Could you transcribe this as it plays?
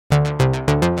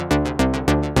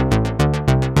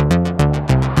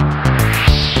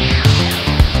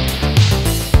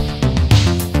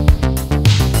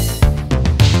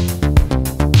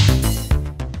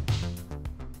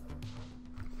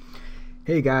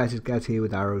Hey guys, it's Gaz here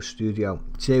with Arrow Studio.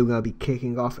 Today we're going to be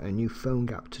kicking off a new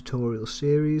PhoneGap tutorial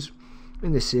series.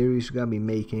 In this series we're going to be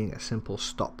making a simple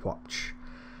stopwatch.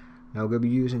 Now we're going to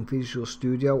be using Visual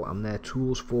Studio and their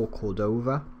tools for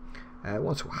Cordova.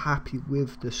 Once we're happy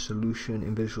with the solution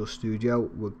in Visual Studio,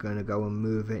 we're going to go and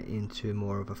move it into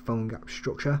more of a PhoneGap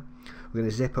structure. We're going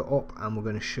to zip it up and we're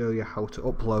going to show you how to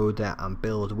upload it and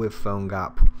build with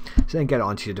PhoneGap. So then get it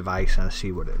onto your device and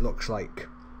see what it looks like.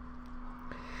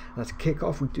 Now to kick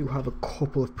off, we do have a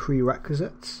couple of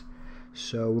prerequisites.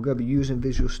 So we're going to be using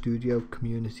Visual Studio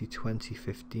Community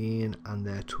 2015 and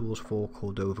their tools for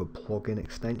Cordova plugin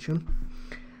extension.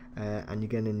 And you're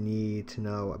going to need to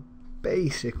know a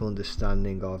basic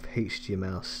understanding of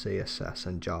HTML, CSS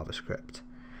and JavaScript.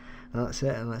 Now that's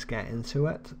it, and let's get into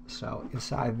it. So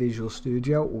inside Visual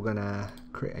Studio we're going to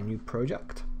create a new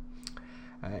project.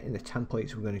 In the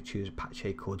templates we're going to choose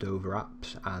Apache Cordova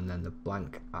apps and then the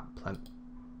blank app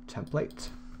template.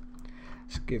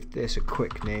 Let's give this a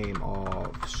quick name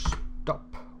of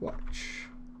Stopwatch,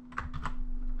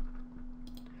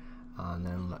 and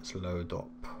then let's load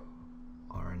up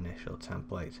our initial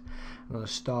template. I'm going to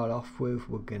start off with,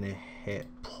 we're going to hit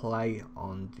play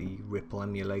on the Ripple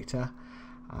emulator,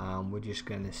 and we're just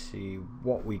going to see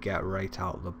what we get right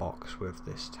out of the box with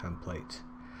this template.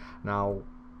 Now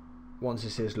once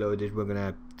this is loaded, we're going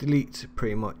to delete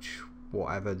pretty much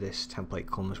whatever this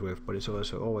template comes with, but it's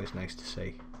also always nice to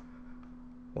see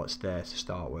what's there to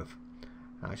start with.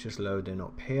 Now it's just loading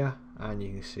up here, and you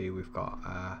can see we've got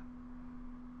a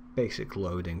basic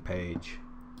loading page.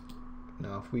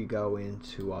 Now if we go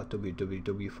into our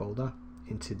www folder,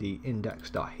 into the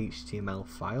index.html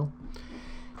file,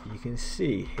 you can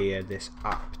see here this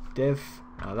app div.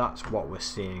 Now that's what we're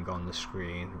seeing on the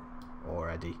screen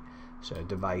already. So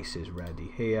device is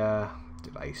ready here,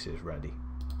 device is ready.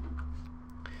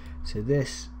 So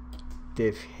this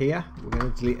div here, we're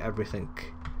going to delete everything.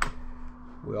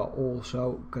 We are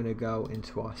also going to go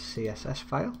into our CSS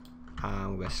file and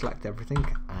we're going to select everything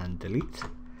and delete,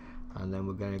 and then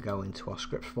we're going to go into our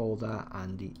scripts folder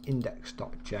and the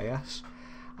index.js,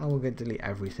 and we're going to delete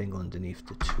everything underneath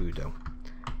the to-do.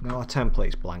 Now our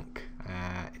template's blank,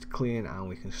 it's clean, and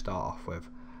we can start off with.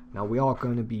 Now we are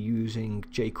going to be using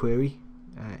jQuery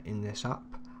in this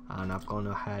app, and I've gone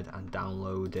ahead and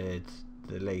downloaded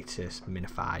the latest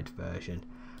minified version,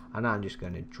 and I'm just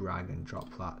going to drag and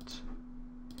drop that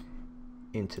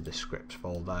into the scripts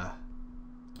folder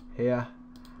here,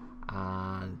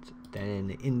 and then in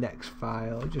the index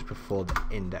file just before the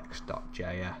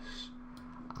index.js,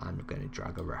 I'm going to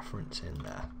drag a reference in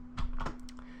there.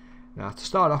 Now to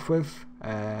start off with,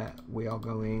 we are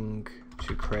going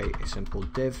to create a simple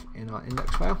div in our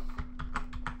index file.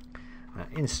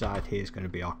 Inside here is going to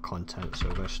be our content, so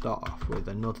we're going to start off with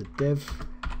another div,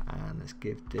 and let's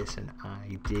give this an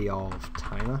ID of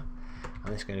timer,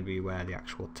 and it's going to be where the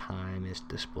actual time is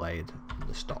displayed on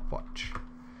the stopwatch.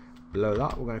 Below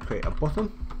that we're going to create a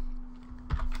button.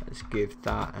 Let's give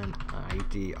that an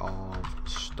ID of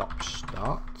stop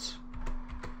start,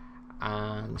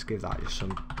 and let's give that just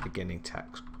some beginning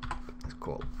text. Let's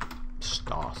call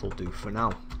start will do for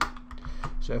now.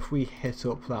 So if we hit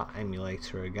up that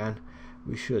emulator again,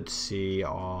 we should see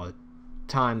our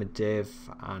timer div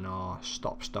and our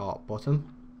stop start button,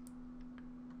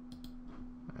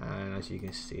 and as you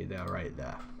can see they're right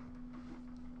there.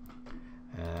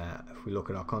 If we look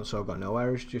at our console, got no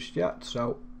errors just yet,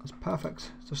 so that's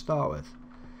perfect to start with.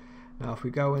 Now if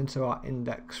we go into our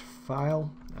index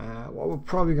file, what we're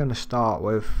probably going to start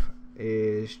with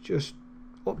is just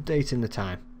updating the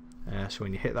time. So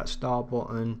when you hit that start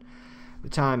button, the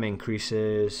time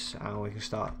increases and we can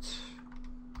start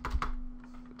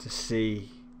to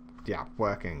see the app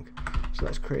working. So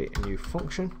let's create a new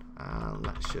function and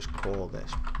let's just call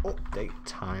this update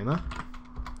timer.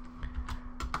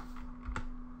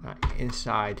 Now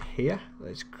inside here,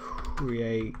 let's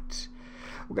create,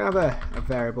 we're going to have a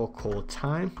variable called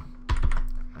time,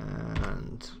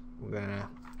 and we're going to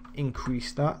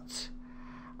increase that,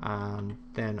 and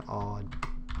then our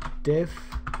div,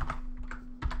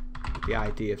 the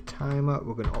ID of timer,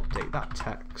 we're going to update that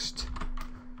text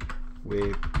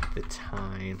with the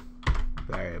time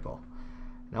variable.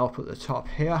 Now up at the top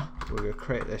here, we're going to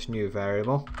create this new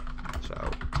variable, so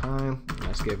time,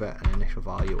 let's give it an initial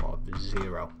value of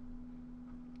 0.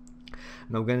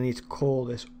 Now we're going to need to call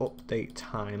this update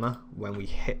timer when we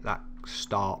hit that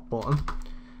start button,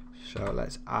 so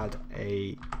let's add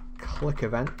a click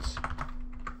event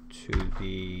to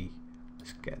the,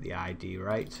 let's get the ID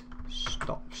right,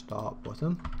 stop start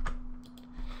button,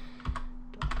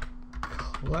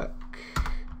 click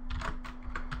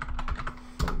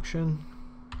function,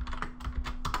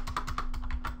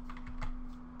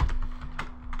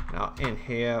 Now in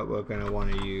here we're going to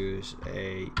want to use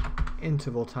a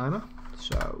interval timer,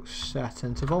 so set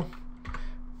interval.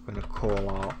 We're going to call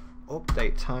our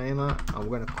update timer and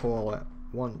we're going to call it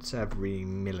once every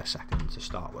millisecond to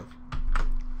start with.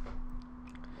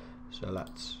 So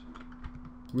let's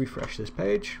refresh this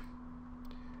page.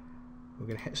 We're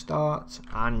going to hit start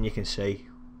and you can see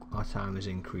our time is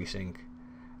increasing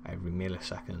every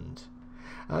millisecond.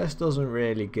 Now this doesn't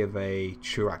really give a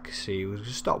true accuracy. A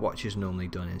stopwatch is normally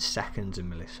done in seconds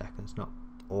and milliseconds, not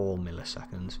all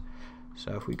milliseconds.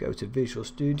 So if we go to Visual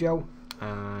Studio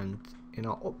and in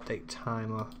our update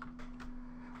timer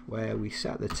where we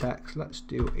set the text, let's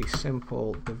do a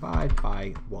simple divide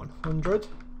by 100.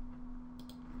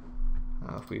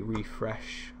 Now if we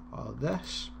refresh all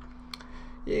this,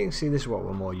 you can see this is what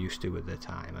we're more used to with the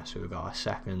timer. So we've got our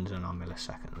seconds and our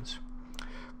milliseconds.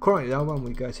 Currently though, when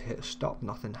we go to hit stop,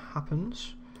 nothing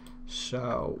happens.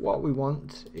 So what we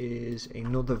want is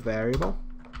another variable,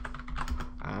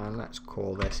 and let's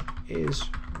call this is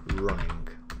running,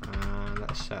 and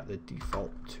let's set the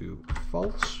default to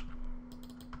false.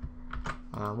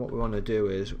 And what we want to do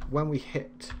is when we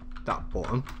hit that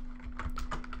button,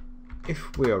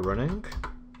 if we are running,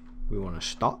 we want to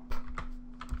stop,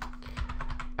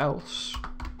 else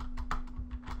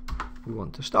we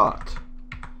want to start.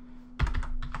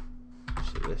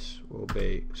 So this will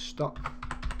be stopwatch,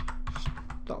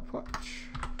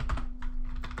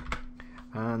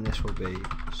 and this will be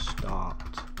stopwatch.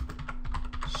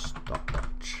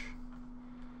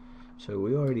 So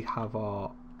we already have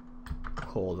our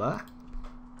call there.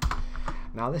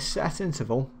 Now this set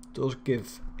interval does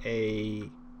give a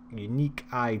unique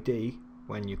ID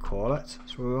when you call it,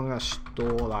 so we're going to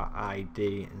store that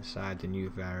ID inside the new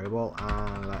variable,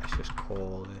 and let's just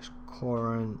call this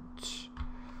current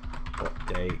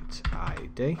update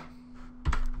ID.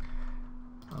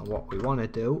 And what we want to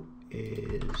do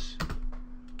is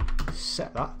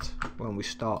set that when we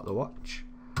start the watch,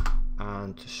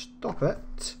 and to stop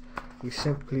it we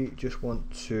simply just want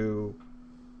to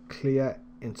clear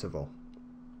interval.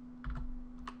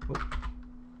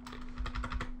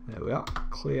 There we are,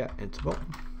 clear interval,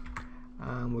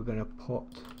 and we're going to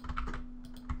put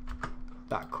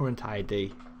that current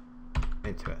ID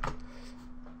into it.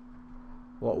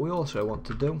 What we also want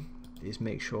to do is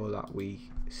make sure that we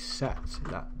set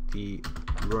that the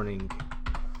running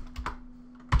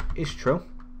is true,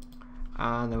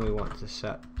 and then we want to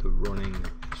set the running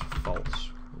as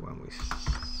false when we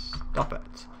stop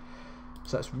it.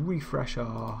 So let's refresh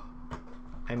our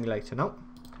emulator now.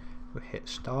 We hit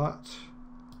start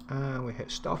and we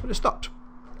hit stop, and it stopped.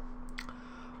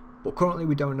 But currently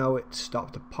we don't know it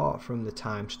stopped apart from the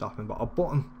time stopping, but our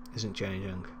button isn't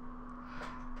changing.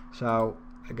 So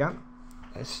again,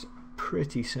 it's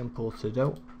pretty simple to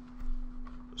do.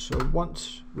 So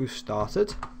once we've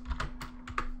started,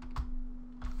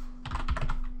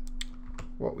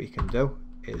 what we can do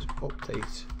is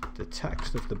update the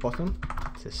text of the button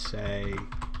to say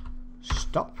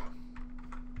stop,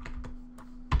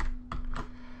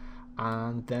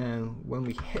 and then when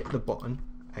we hit the button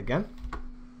again,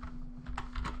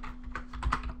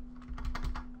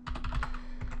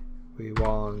 we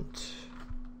want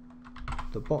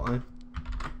the button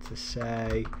to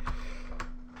say,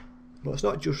 well, it's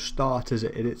not just start, is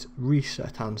it? It's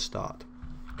reset and start.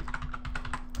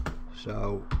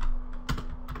 So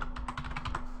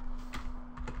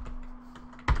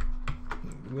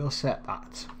we'll set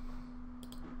that.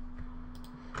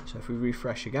 So if we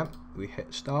refresh again, we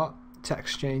hit start,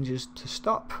 text changes to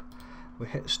stop, we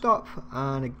hit stop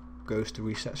and it goes to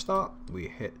reset start, we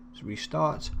hit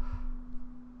restart,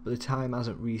 but the time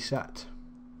hasn't reset.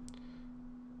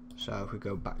 So if we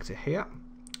go back to here,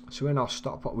 so in our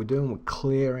stop, what we're doing, we're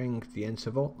clearing the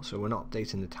interval, so we're not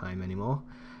updating the time anymore.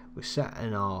 We're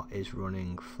setting our is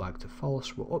running flag to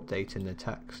false, we're updating the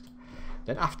text.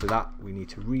 Then after that we need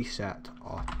to reset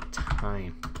our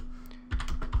time.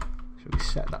 So we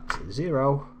set that to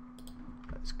 0.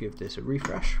 Let's give this a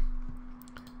refresh.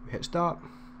 We hit start,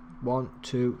 1,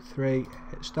 2, 3,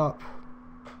 hit stop,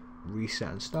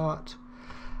 reset and start,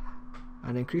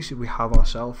 and increasingly we have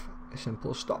ourselves a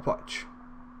simple stopwatch.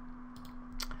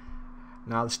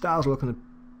 Now the star's looking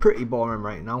pretty boring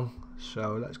right now,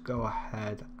 so let's go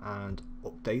ahead and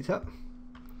update it.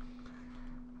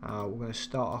 We're going to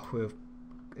start off with,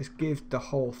 let's give the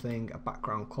whole thing a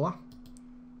background colour.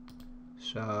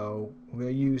 So we're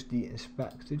going to use the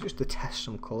inspector just to test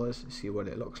some colours and see what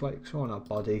it looks like. So on our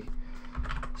body,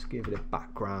 let's give it a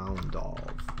background of,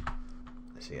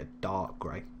 let's say, a dark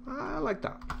grey. I like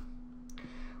that.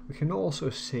 We can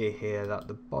also see here that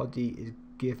the body is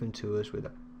given to us with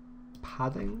a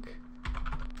padding.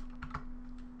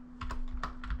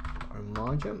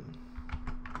 margin.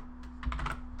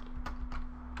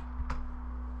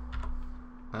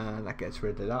 And that gets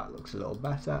rid of that, looks a little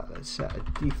better. Let's set a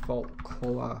default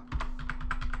colour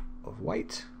of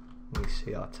white. We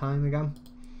see our time again.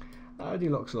 That already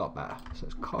looks a lot better. So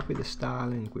let's copy the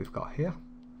styling we've got here.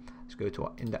 Let's go to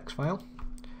our index file.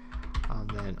 And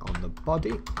then on the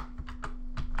body,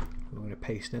 we're going to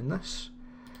paste in this.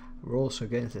 We're also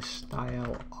going to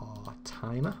style our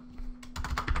timer.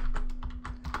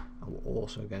 And we're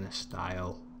also going to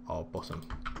style our button.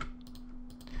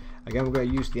 Again, we're going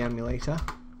to use the emulator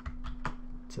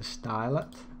to style it.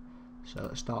 So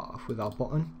let's start off with our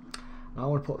button. And I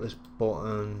want to put this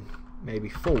button maybe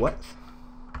full width.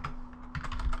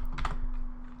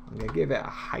 I'm going to give it a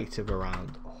height of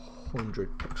around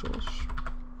 100 pixels.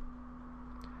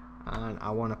 And I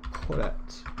want to put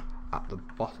it at the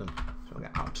bottom. So I'm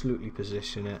going to absolutely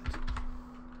position it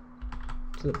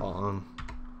to the bottom,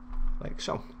 like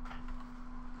so.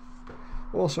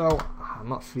 Also, I'm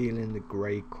not feeling the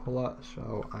grey colour,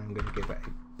 so I'm going to give it a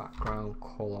background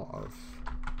colour of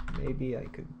maybe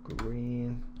like a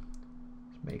green.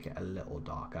 Let's make it a little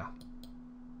darker.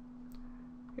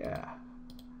 Yeah.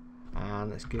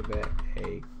 And let's give it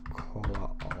a colour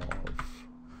of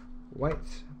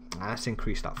white. And let's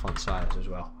increase that font size as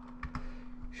well.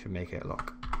 Should make it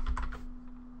look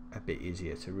a bit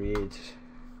easier to read.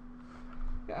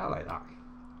 Yeah, I like that.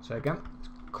 So again, let's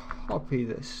copy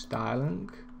this styling,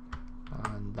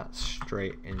 and that's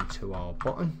straight into our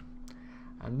button.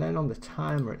 And then on the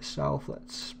timer itself,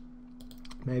 let's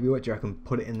maybe, what do you reckon,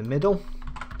 put it in the middle.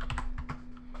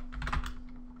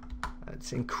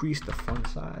 Let's increase the font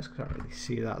size, can't really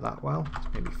see that well. It's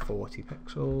maybe 40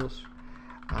 pixels.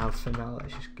 And for now,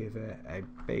 let's just give it a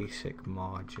basic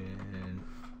margin.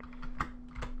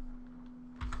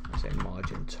 Let's say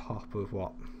margin top of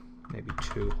what? Maybe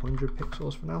 200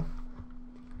 pixels for now.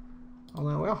 And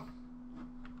there we are.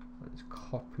 Let's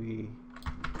copy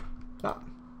that.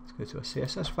 Let's go to a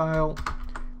CSS file,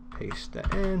 paste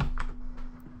it in.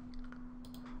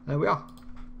 There we are.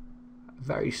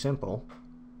 Very simple,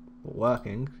 but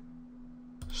working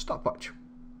stopwatch.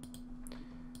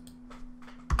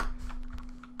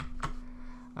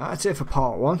 That's it for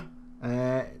part one.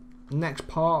 Next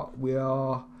part, we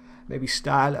are maybe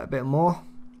style it a bit more.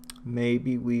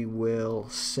 Maybe we will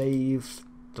save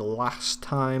the last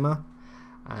timer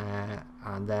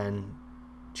and then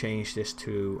change this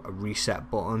to a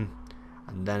reset button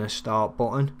and then a start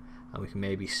button, and we can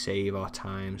maybe save our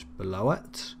times below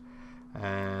it.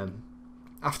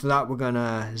 After that, we're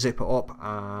gonna zip it up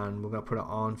and we're gonna put it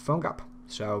on PhoneGap.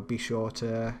 So be sure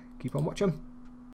to keep on watching.